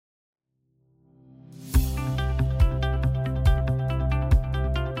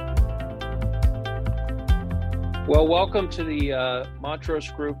Well, welcome to the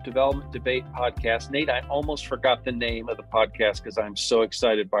Montrose Group Development Debate Podcast. Nate, I almost forgot the name of the podcast because I'm so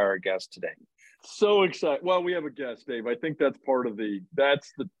excited by our guest today. So excited. Well, we have a guest, Dave. I think that's part of the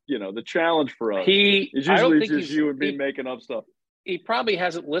challenge for us. It's usually just you and me making up stuff. He probably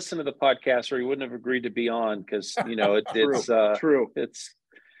hasn't listened to the podcast or he wouldn't have agreed to be on because, it's true.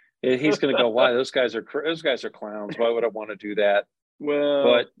 He's going to go, why? Those guys are clowns. Why would I want to do that? Well,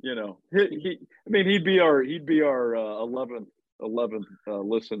 but he'd be our 11th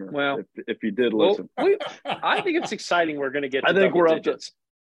listener. Well, if he did listen. I think it's exciting. We're going to get. I think we're up to.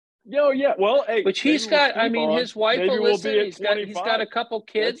 Yeah. Well, hey, which he's got. I mean, his wife will listen. He's got a couple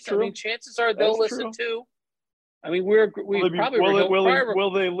kids. I mean, chances are they'll listen too. I mean, will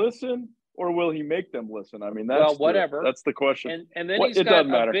they listen or will he make them listen? I mean, whatever. That's the question. And then he's got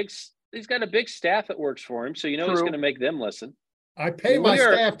a big staff that works for him, so he's going to make them listen. I pay my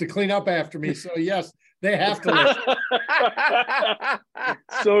staff to clean up after me, so yes, they have to listen.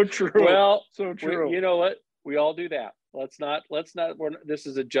 So true. Well, so true. You know what? We all do that. Let's not. This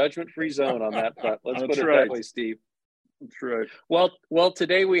is a judgment-free zone on that front. Let's put it that way, Steve. That's right. Well,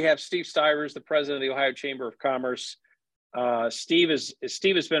 today we have Steve Stivers, the president of the Ohio Chamber of Commerce. Steve has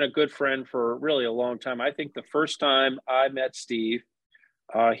been a good friend for really a long time. I think the first time I met Steve,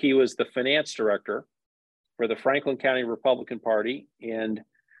 he was the finance director for the Franklin County Republican Party, and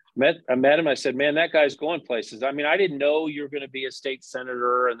I met him. I said, man, that guy's going places. I mean, I didn't know you were going to be a state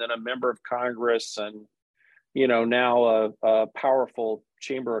senator and then a member of Congress and, now a powerful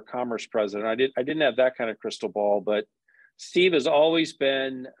Chamber of Commerce president. I didn't have that kind of crystal ball, but Steve has always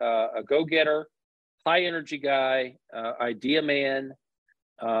been a go-getter, high energy guy, idea man,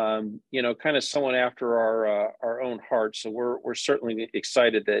 kind of someone after our own heart. So we're certainly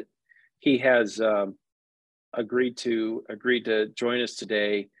excited that he has agreed to join us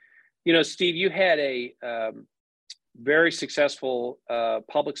today. Steve, you had a very successful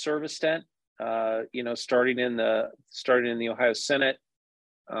public service stint, starting in the Ohio Senate,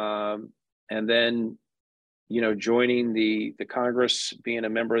 and then, joining the Congress, being a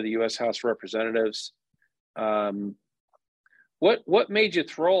member of the U.S. House of Representatives. What made you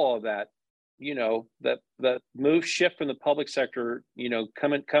throw all of that? That shift from the public sector,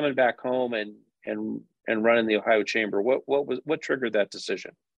 coming back home and running the Ohio Chamber. What triggered that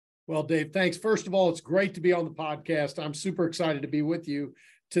decision? Well, Dave, thanks. First of all, it's great to be on the podcast. I'm super excited to be with you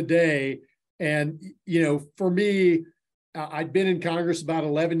today. And, for me, I'd been in Congress about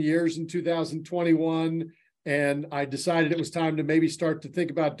 11 years in 2021, and I decided it was time to maybe start to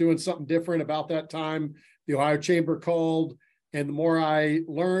think about doing something different. About that time, the Ohio Chamber called, and the more I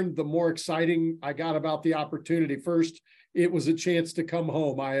learned, the more exciting I got about the opportunity. First, it was a chance to come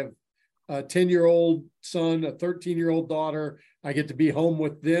home. I have a 10-year-old son, a 13-year-old daughter. I get to be home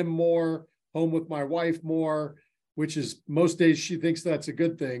with them more, home with my wife more, which is most days she thinks that's a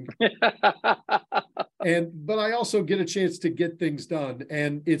good thing. But I also get a chance to get things done.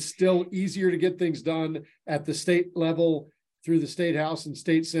 And it's still easier to get things done at the state level through the State House and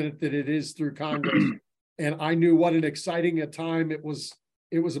State Senate than it is through Congress. And I knew what an exciting a time it was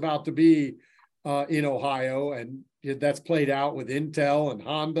about to be in Ohio. And that's played out with Intel and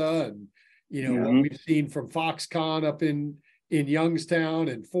Honda and, what we've seen from Foxconn up in Youngstown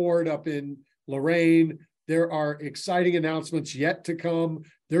and Ford up in Lorain. There are exciting announcements yet to come.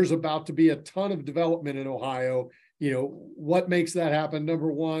 There's about to be a ton of development in Ohio. What makes that happen? Number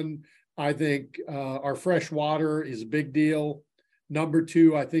one, I think our fresh water is a big deal. Number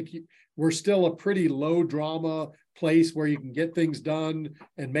two, I think we're still a pretty low drama place where you can get things done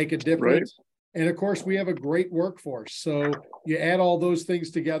and make a difference. Right. And of course, we have a great workforce. So you add all those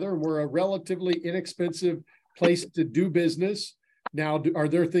things together, and we're a relatively inexpensive place to do business. Now, are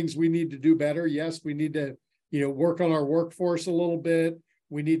there things we need to do better? Yes, we need to, work on our workforce a little bit.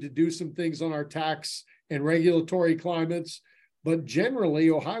 We need to do some things on our tax and regulatory climates. But generally,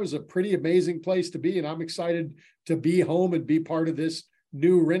 Ohio is a pretty amazing place to be. And I'm excited to be home and be part of this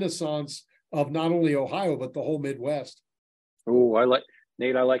new renaissance of not only Ohio, but the whole Midwest. Oh,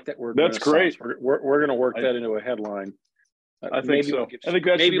 Nate, I like that word. That's great. We're going to work that into a headline. I think so. I think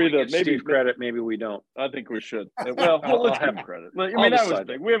that should be Steve credit. Maybe we don't. I think we should. Well, let's give him credit. I mean, that was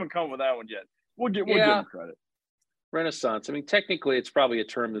big. We haven't come with that one yet. We'll give him credit. Renaissance. I mean, technically, it's probably a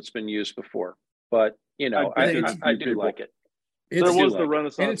term that's been used before, but I do like it. There was the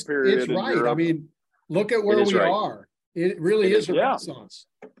Renaissance period. It's right. I mean, look at where we are. It really is a Renaissance.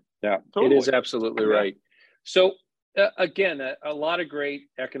 Yeah, totally. It is absolutely right. So again, a lot of great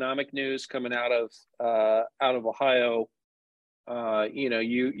economic news coming out of Ohio.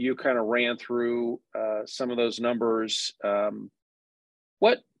 You kind of ran through some of those numbers.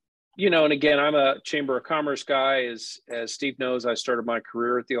 What And again, I'm a Chamber of Commerce guy. As Steve knows, I started my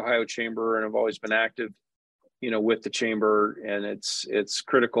career at the Ohio Chamber, and I've always been active, with the Chamber, and it's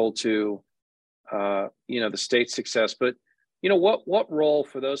critical to, the state's success. But, what role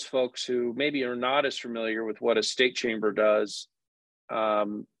for those folks who maybe are not as familiar with what a state chamber does?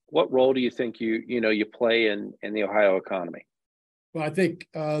 What role do you think you play in the Ohio economy? Well, I think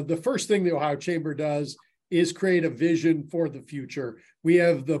the first thing the Ohio Chamber does is create a vision for the future. We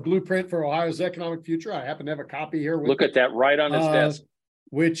have the blueprint for Ohio's economic future. I happen to have a copy here. Look at that right on his desk.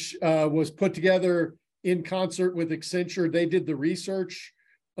 Which was put together in concert with Accenture. They did the research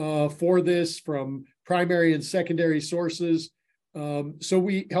for this from primary and secondary sources. So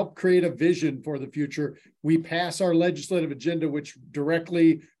we help create a vision for the future. We pass our legislative agenda, which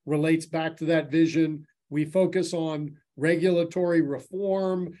directly relates back to that vision. We focus on regulatory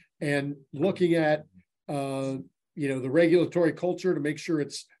reform and looking at the regulatory culture to make sure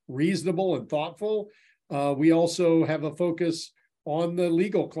it's reasonable and thoughtful. We also have a focus on the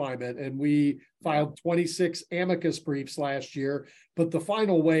legal climate, and we filed 26 amicus briefs last year. But the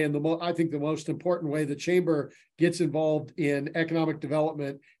final way, and I think the most important way the Chamber gets involved in economic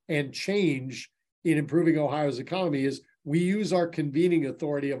development and change in improving Ohio's economy is we use our convening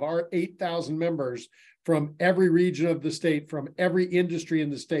authority of our 8,000 members from every region of the state, from every industry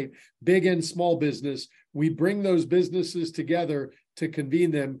in the state, big and small business. We bring those businesses together to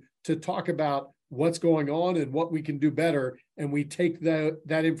convene them to talk about what's going on and what we can do better. And we take that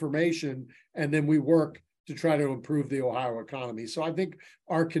information and then we work to try to improve the Ohio economy. So I think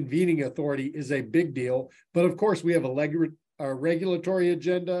our convening authority is a big deal. But of course, we have a regulatory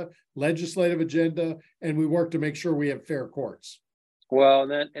agenda, legislative agenda, and we work to make sure we have fair courts. Well,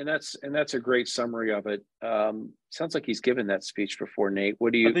 that's a great summary of it. Sounds like he's given that speech before, Nate.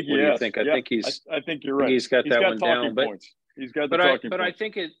 What do you think? I think you're right. He's got that one down. He's got the talking points. I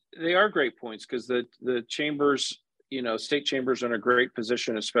think they are great points because the chambers, state chambers are in a great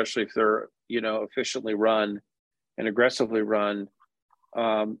position, especially if they're efficiently run and aggressively run,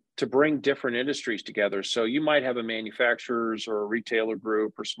 to bring different industries together. So you might have a manufacturers or a retailer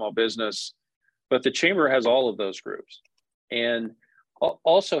group or small business, but the chamber has all of those groups, and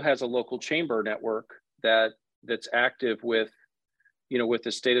also has a local chamber network that's active with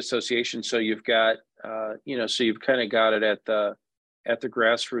the state association. So you've got so you've kind of got it at the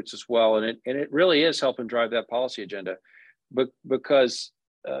grassroots as well, and it really is helping drive that policy agenda, but because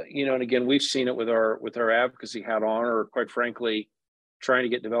and again, we've seen it with our advocacy hat on, or quite frankly trying to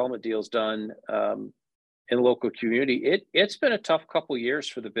get development deals done in the local community. It's been a tough couple of years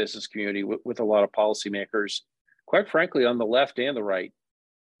for the business community with a lot of policymakers, quite frankly, on the left and the right.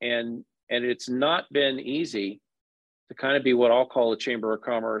 And it's not been easy to kind of be what I'll call a Chamber of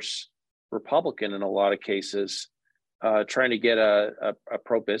Commerce Republican in a lot of cases, trying to get a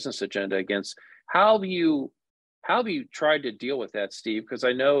pro-business agenda against. How have you tried to deal with that, Steve? Because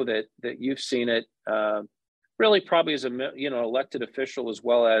I know that you've seen it really probably as a elected official as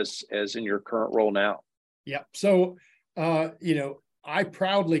well as in your current role now. Yeah. So I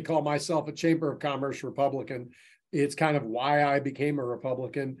proudly call myself a Chamber of Commerce Republican. It's kind of why I became a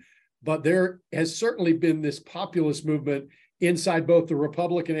Republican. But there has certainly been this populist movement inside both the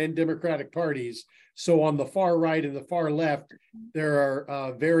Republican and Democratic parties. So on the far right and the far left, there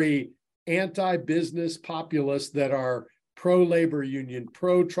are very anti-business populists that are pro-labor union,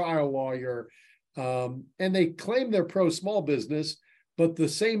 pro-trial lawyer, and they claim they're pro-small business, but the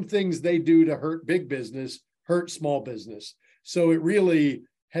same things they do to hurt big business hurt small business. So it really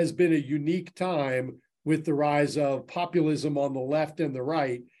has been a unique time with the rise of populism on the left and the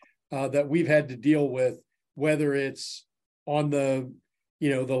right that we've had to deal with, whether it's on the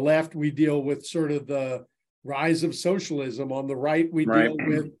left, we deal with sort of the rise of socialism. On the right, we deal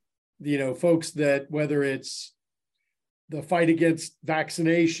with, folks that, whether it's the fight against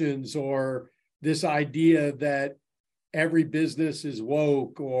vaccinations or this idea that every business is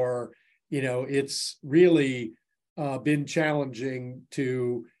woke, or, it's really been challenging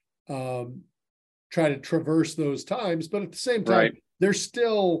to try to traverse those times. But at the same time, there's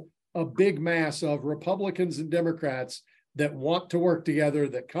still a big mass of Republicans and Democrats that want to work together,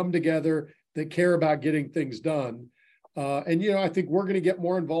 that come together, that care about getting things done. And I think we're going to get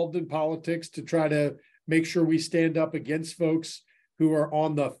more involved in politics to try to make sure we stand up against folks who are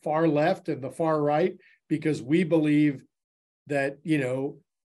on the far left and the far right, because we believe that,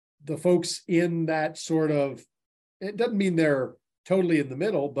 the folks in that sort of, it doesn't mean they're totally in the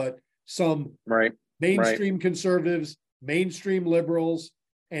middle, but some mainstream conservatives, mainstream liberals,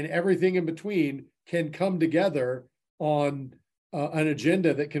 and everything in between can come together on an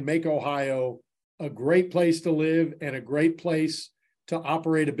agenda that can make Ohio a great place to live and a great place to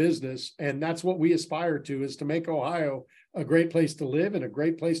operate a business. And that's what we aspire to, is to make Ohio a great place to live and a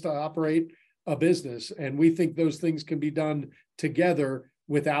great place to operate a business. And we think those things can be done together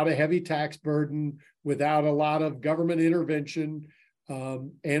without a heavy tax burden, without a lot of government intervention,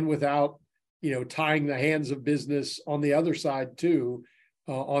 and without, tying the hands of business on the other side too,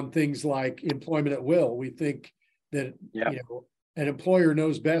 on things like employment at will. We think that, an employer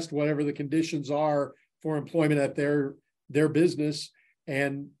knows best whatever the conditions are for employment at their business.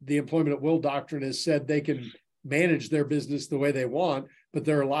 And the employment at will doctrine has said they can manage their business the way they want, but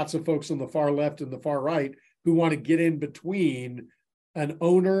there are lots of folks on the far left and the far right who want to get in between an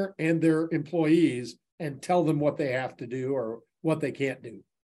owner and their employees and tell them what they have to do or what they can't do.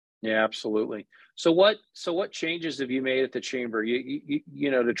 Yeah, absolutely. So what changes have you made at the chamber,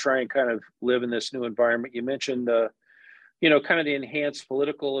 to try and kind of live in this new environment? You mentioned kind of the enhanced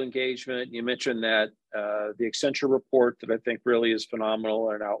political engagement. You mentioned that the Accenture report that I think really is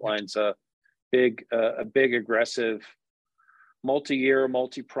phenomenal and outlines a big aggressive multi-year,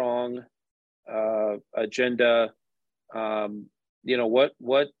 multi-prong agenda.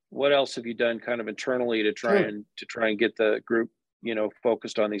 What else have you done kind of internally to try and get the group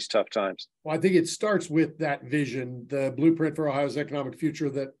focused on these tough times? Well, I think it starts with that vision, the blueprint for Ohio's economic future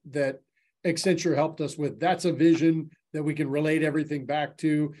that Accenture helped us with. That's a vision that we can relate everything back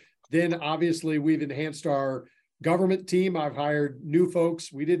to. Then obviously we've enhanced our government team. I've hired new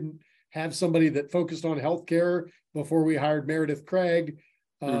folks. We didn't have somebody that focused on healthcare before we hired Meredith Craig.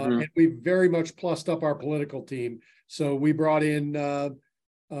 And we very much plussed up our political team. So we brought in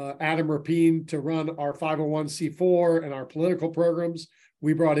Adam Rapine to run our 501c4 and our political programs.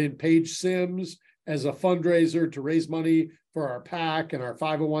 We brought in Paige Sims as a fundraiser to raise money for our PAC and our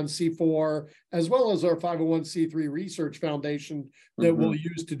 501c4, as well as our 501c3 research foundation that we'll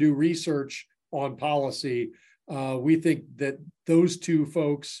use to do research on policy. We think that those two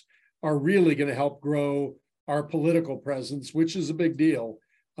folks are really going to help grow our political presence, which is a big deal.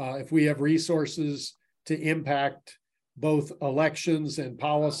 If we have resources to impact both elections and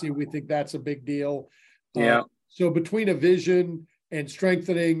policy, we think that's a big deal. So between a vision and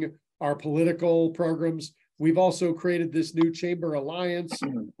strengthening our political programs, we've also created this new chamber alliance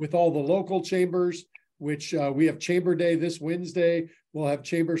with all the local chambers, which we have Chamber Day this Wednesday. We'll have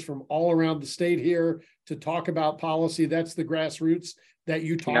chambers from all around the state here to talk about policy. That's the grassroots that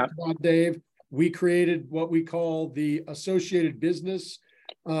you talked about, Dave. We created what we call the Associated Business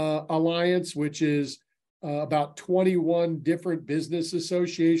Alliance, which is about 21 different business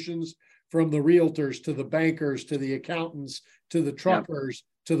associations, from the realtors to the bankers to the accountants to the truckers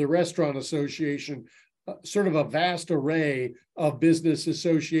to the restaurant association, sort of a vast array of business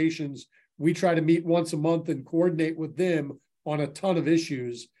associations. We try to meet once a month and coordinate with them on a ton of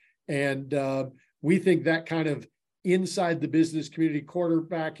issues. And we think that kind of inside the business community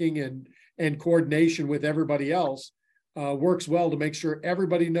quarterbacking and coordination with everybody else works well to make sure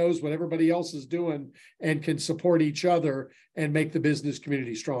everybody knows what everybody else is doing and can support each other and make the business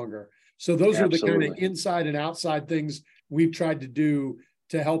community stronger. So those are the kind of inside and outside things we've tried to do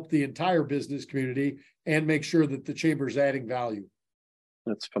to help the entire business community and make sure that the chamber is adding value.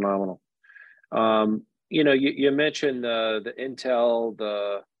 That's phenomenal. You mentioned the Intel,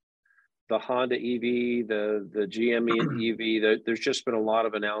 the Honda EV, the GM EV. There's just been a lot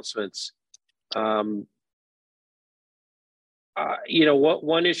of announcements. One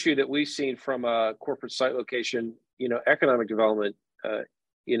issue that we've seen from a corporate site location, economic development,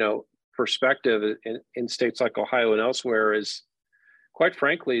 perspective in states like Ohio and elsewhere is, quite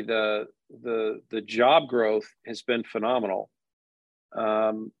frankly, the job growth has been phenomenal.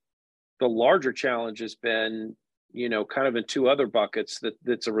 The larger challenge has been, kind of in two other buckets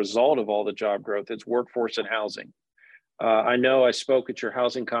that's a result of all the job growth. It's workforce and housing. I know I spoke at your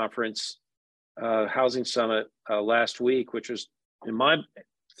housing conference, housing summit last week, which was, in my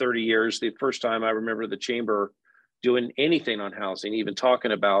 30 years, the first time I remember the chamber doing anything on housing, even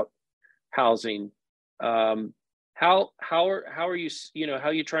talking about housing. How are you, how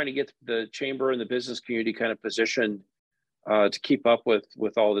are you trying to get the chamber and the business community kind of positioned to keep up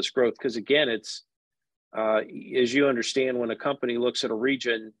with all this growth? Because again, it's as you understand, when a company looks at a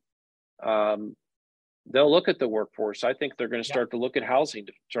region, they'll look at the workforce. I think they're going to start to look at housing,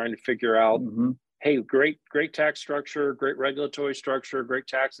 trying to figure out, hey, great tax structure, great regulatory structure, great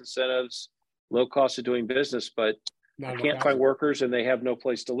tax incentives, low cost of doing business, but I can't find workers and they have no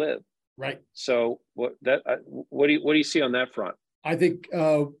place to live. Right. So what do you see on that front? I think,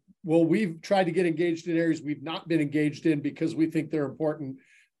 we've tried to get engaged in areas we've not been engaged in because we think they're important.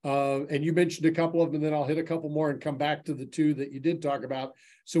 And you mentioned a couple of them, and then I'll hit a couple more and come back to the two that you did talk about.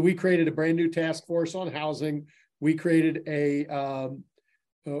 So we created a brand new task force on housing. we created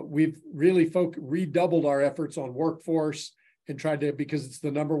we've really redoubled our efforts on workforce and tried to, because it's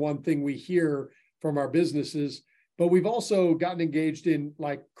the number one thing we hear from our businesses. But we've also gotten engaged in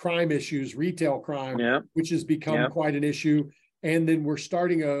like crime issues, retail crime, which has become quite an issue. And then we're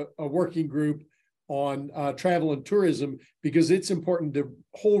starting a working group on travel and tourism, because it's important to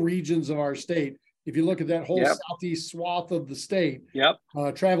whole regions of our state. If you look at that whole southeast swath of the state,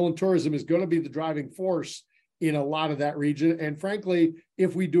 travel and tourism is going to be the driving force in a lot of that region. And frankly,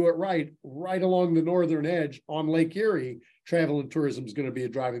 if we do it right along the northern edge on Lake Erie, travel and tourism is going to be a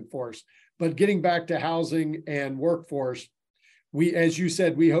driving force. But getting back to housing and workforce, as you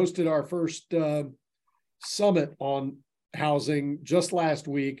said, we hosted our first summit on housing just last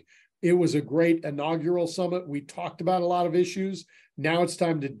week. It was a great inaugural summit. We talked about a lot of issues. Now it's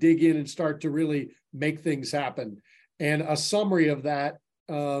time to dig in and start to really make things happen. And a summary of that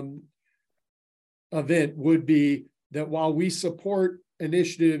event would be that while we support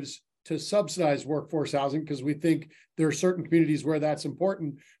initiatives to subsidize workforce housing, because we think there are certain communities where that's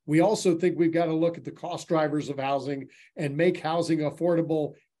important, we also think we've got to look at the cost drivers of housing and make housing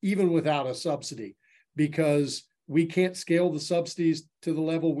affordable even without a subsidy, because we can't scale the subsidies to the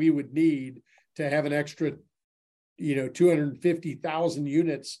level we would need to have an extra 250,000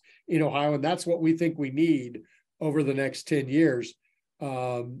 units in Ohio. And that's what we think we need over the next 10 years.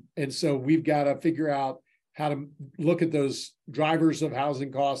 And so we've got to figure out how to look at those drivers of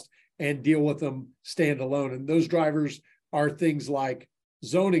housing cost and deal with them standalone. And those drivers are things like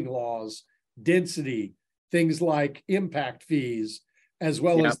zoning laws, density, things like impact fees, as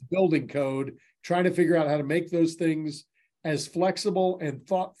well as the building code, trying to figure out how to make those things as flexible and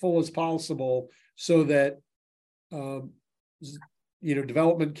thoughtful as possible so that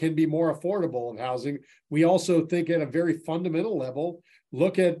development can be more affordable of housing. We also think at a very fundamental level,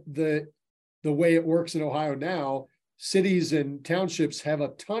 look at the way it works in Ohio now. Cities and townships have a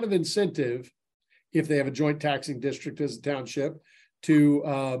ton of incentive, if they have a joint taxing district as a township,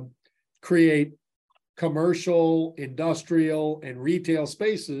 to create commercial, industrial, and retail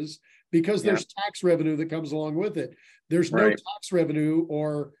spaces, because there's tax revenue that comes along with it. There's no tax revenue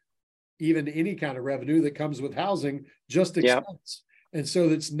or even any kind of revenue that comes with housing, just expense. And so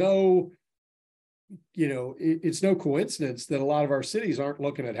it's no coincidence that a lot of our cities aren't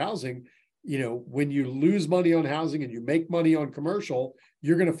looking at housing. When you lose money on housing and you make money on commercial,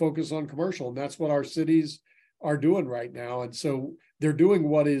 you're going to focus on commercial. And that's what our cities are doing right now. And so they're doing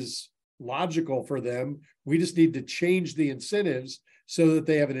what is logical for them. We just need to change the incentives so that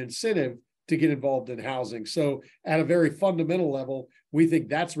they have an incentive to get involved in housing. So at a very fundamental level, we think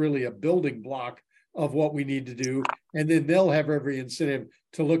that's really a building block of what we need to do. And then they'll have every incentive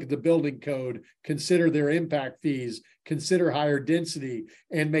to look at the building code, consider their impact fees, consider higher density,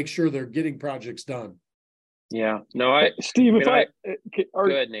 and make sure they're getting projects done. Yeah, no, Steve, let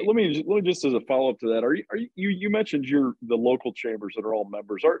me just as a follow up to that, are you mentioned the local chambers that are all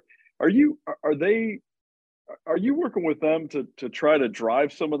members. Are you working with them to try to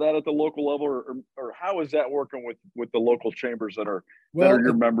drive some of that at the local level, or how is that working with the local chambers that are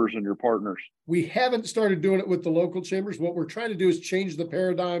your members and your partners? We haven't started doing it with the local chambers. What we're trying to do is change the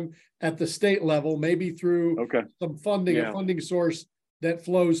paradigm at the state level, maybe through some funding, a funding source that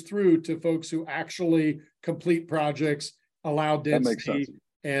flows through to folks who actually complete projects, allow density,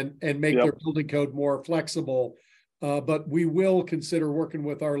 and make their building code more flexible. But we will consider working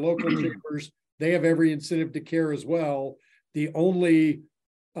with our local chambers. They have every incentive to care as well. The only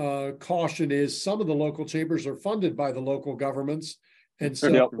caution is some of the local chambers are funded by the local governments. And so,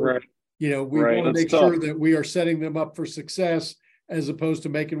 we want to make sure that we are setting them up for success as opposed to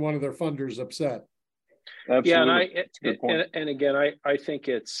making one of their funders upset. Absolutely. Yeah, and again, I think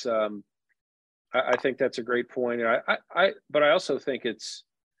it's I think that's a great point. But I also think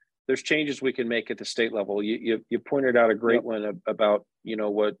there's changes we can make at the state level. You pointed out a great one about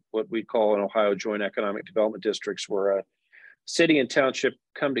what we call in Ohio joint economic development districts, where a city and township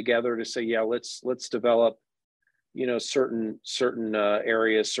come together to say, let's develop certain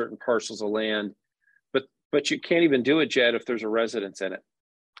areas, certain parcels of land, but you can't even do it, Jed, if there's a residence in it.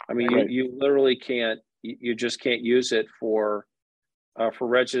 I mean, you literally can't. You just can't use it for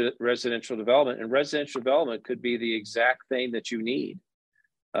residential development, and residential development could be the exact thing that you need,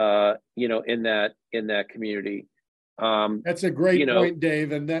 in that community. That's a great point,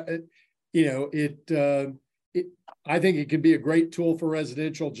 Dave. And that, I think it can be a great tool for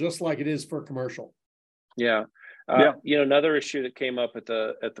residential, just like it is for commercial. Yeah. Another issue that came up at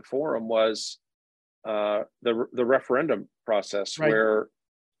the forum was the referendum process, where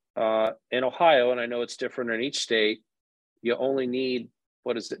in Ohio, and I know it's different in each state, you only need,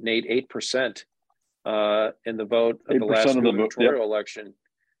 Nate, 8% in the vote of the 8% last of the vote, gubernatorial election.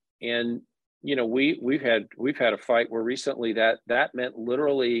 And, you know, we've had a fight where recently that meant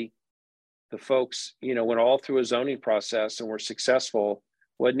literally the folks, you know, went all through a zoning process and were successful.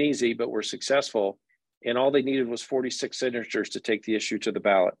 Wasn't easy, but were successful. And all they needed was 46 signatures to take the issue to the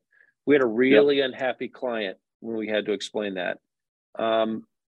ballot. We had a really unhappy client when we had to explain that.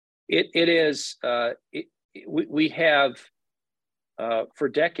 We have for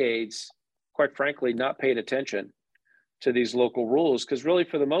decades, quite frankly, not paid attention to these local rules, because really,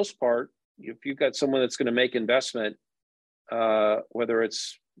 for the most part, if you've got someone that's going to make investment, whether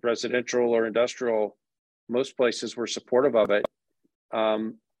it's residential or industrial, most places were supportive of it.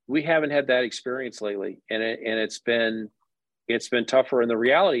 We haven't had that experience lately, and it's been tougher. And the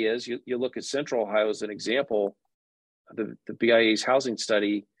reality is, you look at Central Ohio as an example, the BIA's housing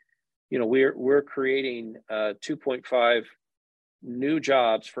study. You know, we're creating 2.5 new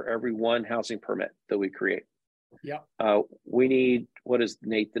jobs for every one housing permit that we create. Yeah. We need, what is,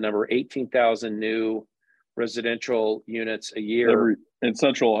 Nate, the number? 18,000 new residential units a year in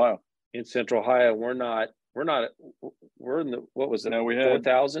Central Ohio. In Central Ohio, we're in the, what was it? No, we had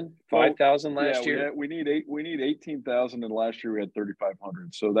 4,000, 5,000 last year. We need 18,000, and last year we had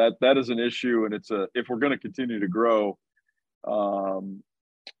 3,500. So that is an issue, and if we're going to continue to grow,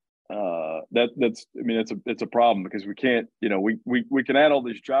 it's a problem, because we can't, you know, we can add all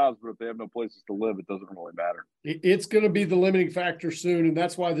these jobs, but if they have no places to live, it doesn't really matter. It's going to be the limiting factor soon, and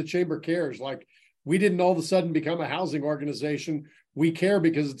that's why the chamber cares. Like, we didn't all of a sudden become a housing organization. We care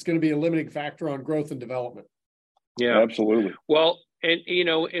because it's going to be a limiting factor on growth and development. Yeah, absolutely. Well, and you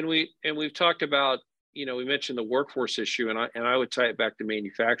know, and we've talked about, you know, we mentioned the workforce issue, and I would tie it back to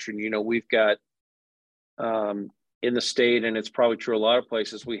manufacturing. You know, we've got in the state, and it's probably true a lot of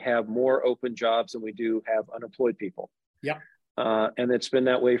places, we have more open jobs than we do have unemployed people. Yeah. And it's been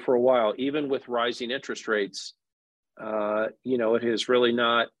that way for a while, even with rising interest rates. You know, it has really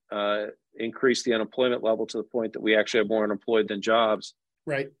not increased the unemployment level to the point that we actually have more unemployed than jobs.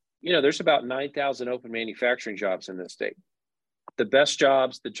 Right. You know, there's about 9,000 open manufacturing jobs in this state. The best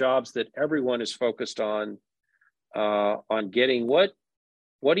jobs, the jobs that everyone is focused on getting. What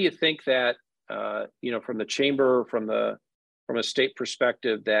do you think that, you know, from the chamber, from a state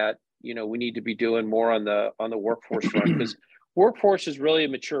perspective, that, you know, we need to be doing more on the workforce front? Because workforce is really a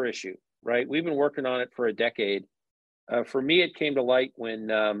mature issue, right? We've been working on it for a decade. For me, it came to light when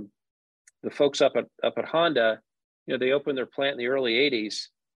the folks up at Honda, you know, they opened their plant in the early 80s,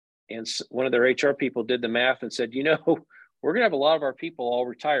 and one of their HR people did the math and said, you know, we're going to have a lot of our people all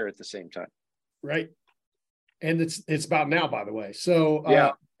retire at the same time. Right. And it's about now, by the way. So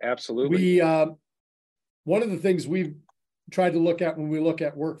yeah, absolutely. We one of the things we've tried to look at when we look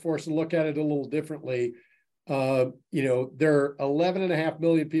at workforce, and look at it a little differently, you know, there are 11.5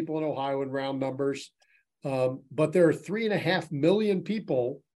 million people in Ohio in round numbers, but there are 3.5 million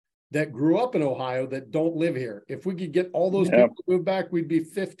people that grew up in Ohio that don't live here. If we could get all those people to move back, we'd be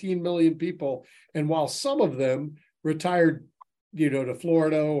 15 million people. And while some of them retired, you know, to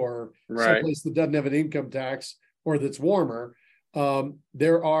Florida or someplace that doesn't have an income tax or that's warmer,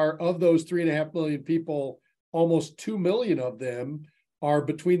 there are, of those 3.5 million people, almost 2 million of them are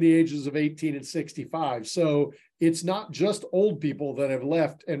between the ages of 18 and 65. So it's not just old people that have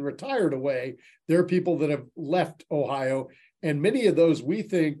left and retired away. There are people that have left Ohio, and many of those we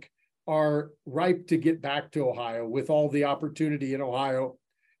think are ripe to get back to Ohio with all the opportunity in Ohio.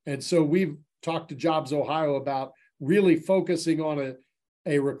 And so we've talked to Jobs Ohio about really focusing on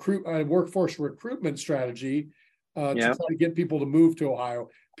a workforce recruitment strategy to try to get people to move to Ohio.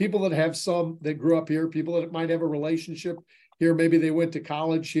 People that have that grew up here, people that might have a relationship here, maybe they went to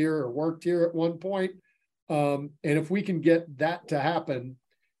college here or worked here at one point. And if we can get that to happen,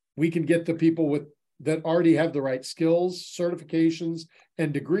 we can get the people that already have the right skills, certifications,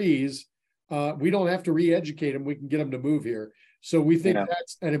 and degrees. We don't have to re-educate them. We can get them to move here. So we think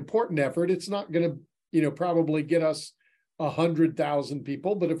that's an important effort. It's not going to, you know, probably get us 100,000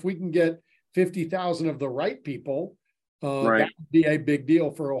 people, but if we can get 50,000 of the right people, that would be a big deal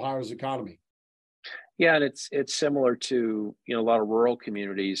for Ohio's economy. Yeah, and it's similar to, you know, a lot of rural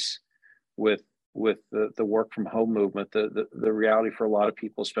communities with the work from home movement. The reality for a lot of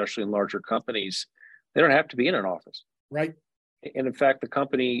people, especially in larger companies, they don't have to be in an office. Right. And in fact, the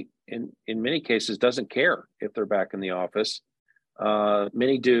company in many cases doesn't care if they're back in the office.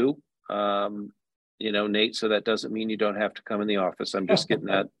 Many do, you know, Nate, so that doesn't mean you don't have to come in the office. I'm just getting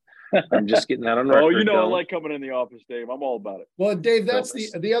that. I'm just getting that on record. Oh, you know, I like coming in the office, Dave. I'm all about it. Well, Dave, that's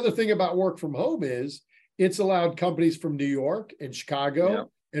the other thing about work from home is it's allowed companies from New York and Chicago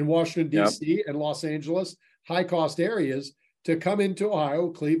and Washington, D.C. and Los Angeles, high cost areas, to come into Ohio,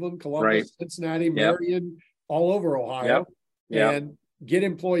 Cleveland, Columbus, Right. Cincinnati, Marion, all over Ohio, and get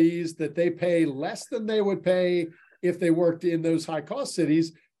employees that they pay less than they would pay if they worked in those high cost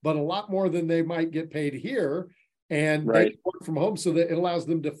cities, but a lot more than they might get paid here. And they can work from home, so that it allows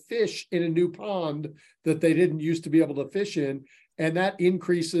them to fish in a new pond that they didn't used to be able to fish in. And that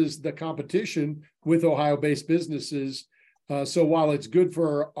increases the competition with Ohio-based businesses. So while it's good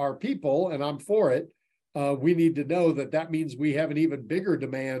for our people, and I'm for it, we need to know that that means we have an even bigger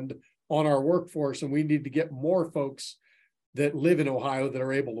demand on our workforce, and we need to get more folks that live in Ohio that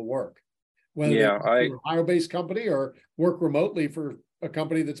are able to work, whether they're an Ohio-based company or work remotely for a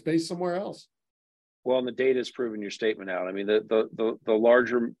company that's based somewhere else. Well, and the data has proven your statement out. I mean, the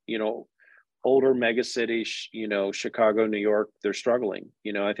larger, older mega cities, Chicago, New York, they're struggling.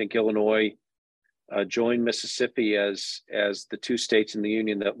 I think Illinois joined Mississippi as the two states in the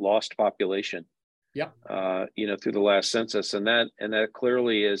union that lost population. Through the last census, and that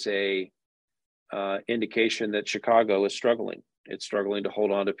clearly is a indication that Chicago is struggling. It's struggling to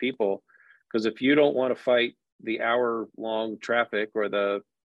hold on to people, because if you don't want to fight the hour-long traffic or the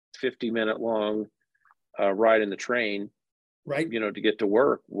 50-minute-long ride in the train, to get to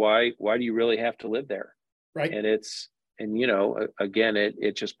work, why do you really have to live there? Right. And again,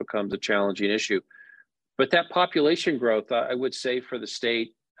 it just becomes a challenging issue. But that population growth, I would say, for the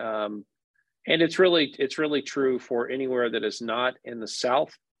state, and it's really true for anywhere that is not in the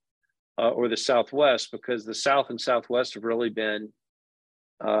South or the Southwest, because the South and Southwest have really been,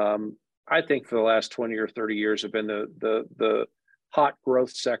 I think, for the last 20 or 30 years, have been the hot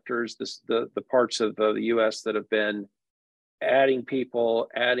growth sectors, the parts of the U.S. that have been adding people,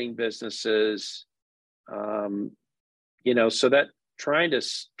 adding businesses, so that trying to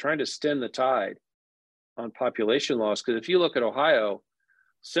stem the tide on population loss. Because if you look at Ohio,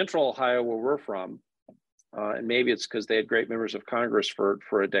 Central Ohio, where we're from, and maybe it's because they had great members of Congress for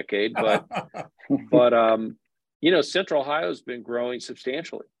a decade, but Central Ohio has been growing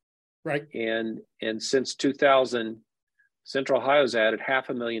substantially, right? And since 2000, Central Ohio's added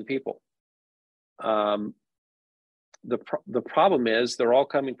 500,000 people. The problem is they're all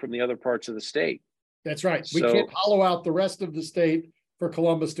coming from the other parts of the state. That's right. We can't hollow out the rest of the state for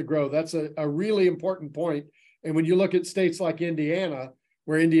Columbus to grow. That's a really important point. And when you look at states like Indiana,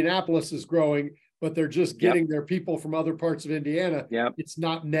 where Indianapolis is growing, but they're just getting their people from other parts of Indiana, it's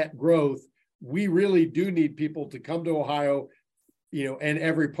not net growth. We really do need people to come to Ohio, and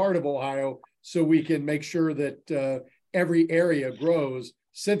every part of Ohio, so we can make sure that every area grows.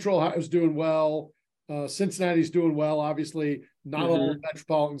 Central Ohio is doing well. Cincinnati's doing well. Obviously, not all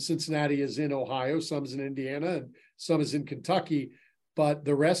metropolitan Cincinnati is in Ohio. Some is in Indiana and some is in Kentucky. But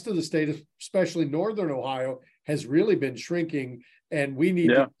the rest of the state, especially northern Ohio, has really been shrinking. And we need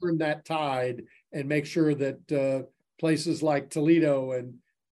to turn that tide and make sure that places like Toledo and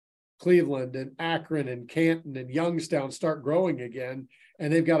Cleveland and Akron and Canton and Youngstown start growing again.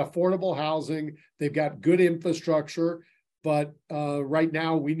 And they've got affordable housing. They've got good infrastructure. But right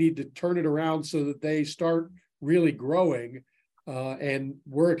now we need to turn it around so that they start really growing. And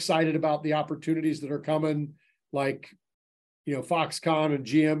we're excited about the opportunities that are coming, like, Foxconn and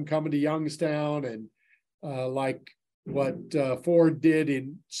GM coming to Youngstown, and like what Ford did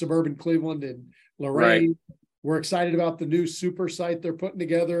in suburban Cleveland and Lorain. Right. We're excited about the new super site they're putting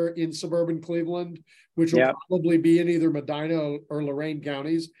together in suburban Cleveland, which will probably be in either Medina or Lorain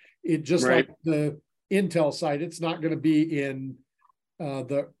counties. It just like the Intel site, it's not going to be in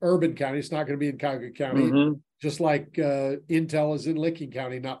the urban county. It's not going to be in Cuyahoga County, just like Intel is in Licking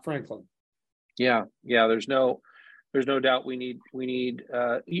County, not Franklin. Yeah. There's no doubt we need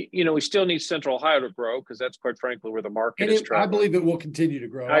we still need Central Ohio to grow, because that's quite frankly where the market is traveling. I believe it will continue to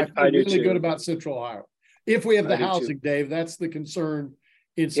grow. I feel really good about Central Ohio. If we have the housing, Dave, that's the concern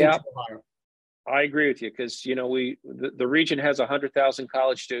in Central Ohio. I agree with you, because the region has 100,000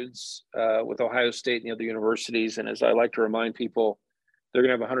 college students with Ohio State and the other universities, and as I like to remind people, they're going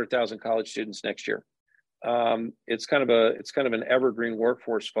to have 100,000 college students next year. It's kind of an evergreen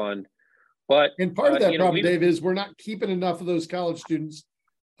workforce fund, but part of that problem, Dave, is we're not keeping enough of those college students.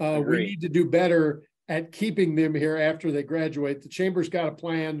 We need to do better at keeping them here after they graduate. The Chamber's got a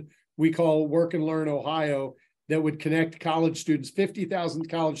plan we call Work and Learn Ohio that would connect college students, 50,000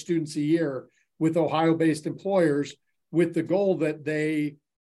 college students a year, with Ohio-based employers, with the goal that they,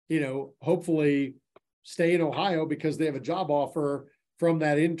 hopefully stay in Ohio because they have a job offer from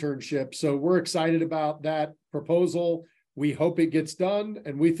that internship. So we're excited about that proposal. We hope it gets done,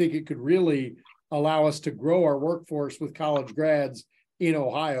 and we think it could really allow us to grow our workforce with college grads in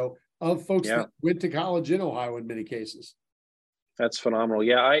Ohio, of folks that went to college in Ohio in many cases. That's phenomenal.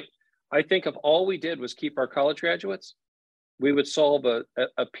 Yeah, I think if all we did was keep our college graduates, we would solve a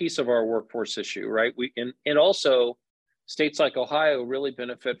piece of our workforce issue, right? And also states like Ohio really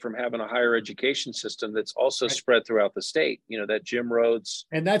benefit from having a higher education system that's also spread throughout the state. You know, that Jim Rhodes.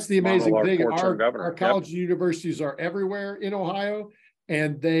 And that's the amazing thing. Our college Yep. and universities are everywhere in Ohio,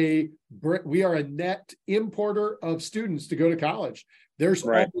 and we are a net importer of students to go to college. There's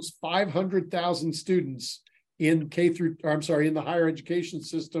almost 500,000 students in the higher education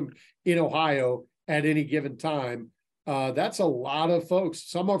system in Ohio at any given time. That's a lot of folks.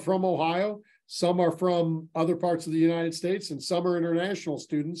 Some are from Ohio, some are from other parts of the United States, and some are international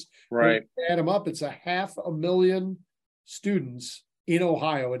students. Right. When you add them up, it's 500,000 students in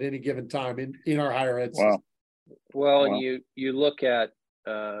Ohio at any given time in our higher ed system. Well, and you look at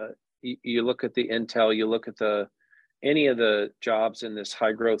the Intel, you look at any of the jobs in this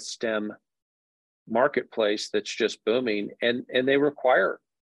high growth STEM marketplace that's just booming, and they require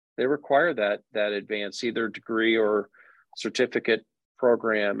that advanced either degree or certificate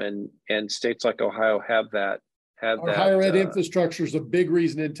program, and states like Ohio have that. Our higher ed infrastructure is a big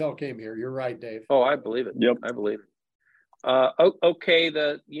reason Intel came here. You're right, Dave. Oh, I believe it. Yep, I believe it. Okay,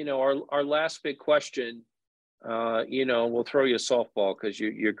 our last big question. We'll throw you a softball because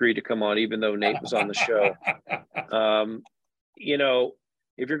you agreed to come on, even though Nate was on the show.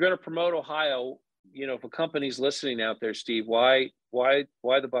 If you're going to promote Ohio, if a company's listening out there, Steve, why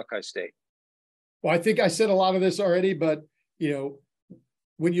the Buckeye State? Well, I think I said a lot of this already, but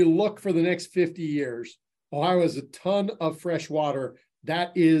when you look for the next 50 years, Ohio has a ton of fresh water.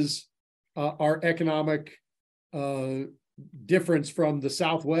 That is our economic difference from the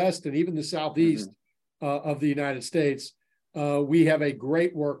Southwest and even the Southeast of the United States. We have a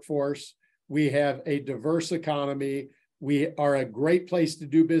great workforce. We have a diverse economy. We are a great place to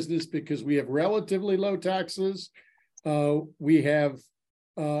do business because we have relatively low taxes. We have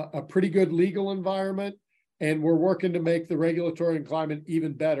a pretty good legal environment, and we're working to make the regulatory and climate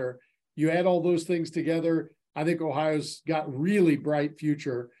even better. You add all those things together, I think Ohio's got really bright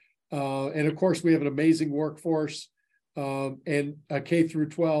future. And of course, we have an amazing workforce and a K through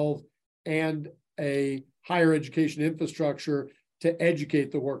 12 and a higher education infrastructure to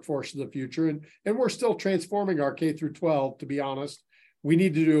educate the workforce of the future. And we're still transforming our K through 12, to be honest. We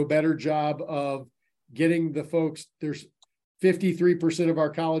need to do a better job of getting the folks. There's 53% of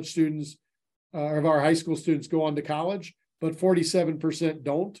our college students, of our high school students go on to college, but 47%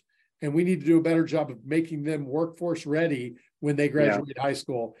 don't. And we need to do a better job of making them workforce ready when they graduate high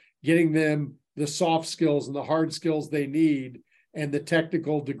school, getting them the soft skills and the hard skills they need and the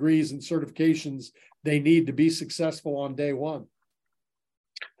technical degrees and certifications they need to be successful on day one.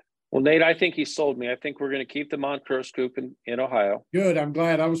 Well, Nate, I think he sold me. I think we're going to keep the Montrose Scoop in Ohio. Good. I'm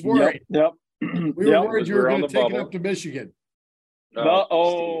glad. I was worried. Yep. We were worried you were going to take it up to Michigan.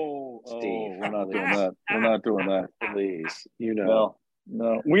 No, Steve. We're not doing that. We're not doing that. Please, No.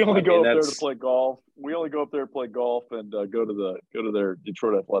 We only go up there to play golf. We only go up there to play golf and go to their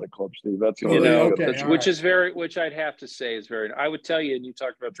Detroit Athletic Club, Steve. That's which I'd have to say is very. I would tell you, and you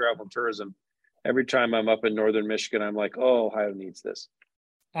talked about travel and tourism. Every time I'm up in northern Michigan, I'm like, oh, Ohio needs this.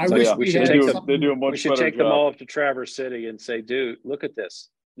 I wish we should take them. They do a much better job. We should take them all up to Traverse City and say, dude, look at this.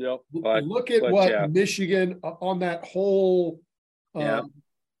 Yep. Look at what Michigan on that whole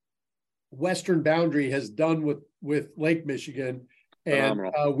western boundary has done with Lake Michigan. And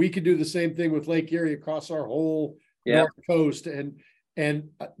we could do the same thing with Lake Erie across our whole north coast. And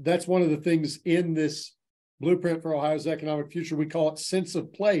that's one of the things in this blueprint for Ohio's economic future. We call it sense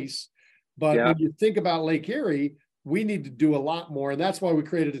of place. But when you think about Lake Erie, we need to do a lot more. And that's why we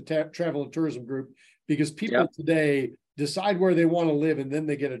created a travel and tourism group, because people today decide where they want to live and then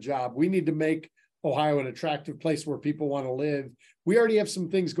they get a job. We need to make Ohio an attractive place where people want to live. We already have some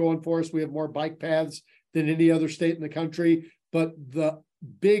things going for us. We have more bike paths than any other state in the country. But the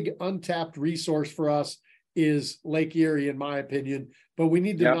big untapped resource for us is Lake Erie, in my opinion. But we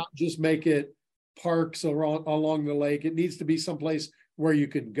need to not just make it parks along the lake. It needs to be someplace where you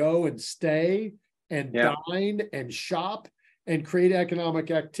can go and stay and dine and shop and create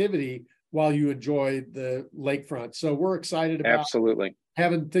economic activity while you enjoy the lakefront. So we're excited about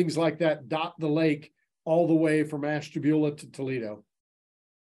having things like that dot the lake all the way from Ashtabula to Toledo.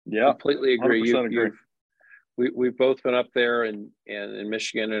 Yeah, completely agree. We've both been up there and in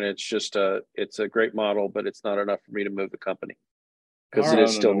Michigan, and it's just it's a great model, but it's not enough for me to move the company because it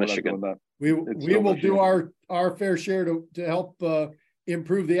is still Michigan. We will do our fair share to help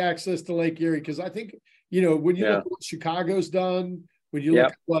improve the access to Lake Erie, because I think, when you look at what Chicago's done, when you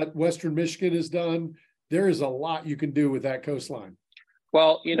look at what Western Michigan has done, there is a lot you can do with that coastline.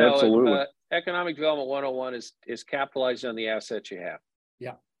 Well, economic development 101 is capitalizing on the assets you have.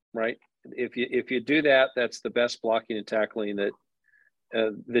 Yeah. Right. if you do that, that's the best blocking and tackling that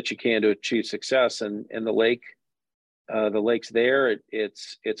you can to achieve success. And the lake's there.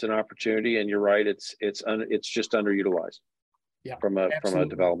 It's an opportunity, and you're right. It's just underutilized. Yeah, from a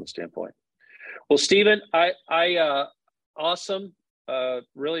development standpoint. Well, Stephen, awesome.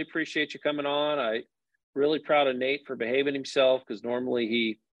 Really appreciate you coming on. I really proud of Nate for behaving himself, because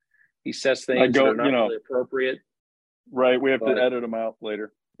normally he says things that are not really appropriate. Right. We have to edit them out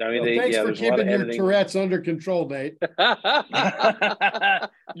later. I mean, thanks for keeping your Tourette's under control, Nate.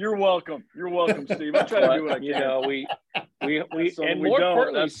 You're welcome. You're welcome, Steve. I try to do what I can. You know, we and more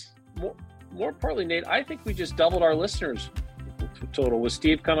importantly, Nate, I think we just doubled our listeners total with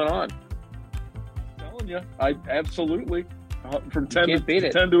Steve coming on. I'm telling you, I absolutely from 10 to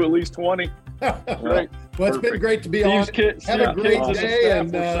at least 20. Right. Well, it's been great to be on. Have a great day,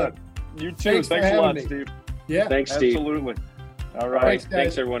 and you too. Thanks a lot, Steve. Yeah, thanks, Steve. Absolutely. All right.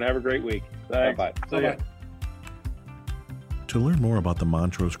 Thanks, everyone. Have a great week. Thanks. Bye. Bye. To learn more about the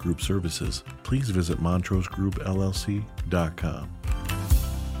Montrose Group services, please visit montrosegroupllc.com.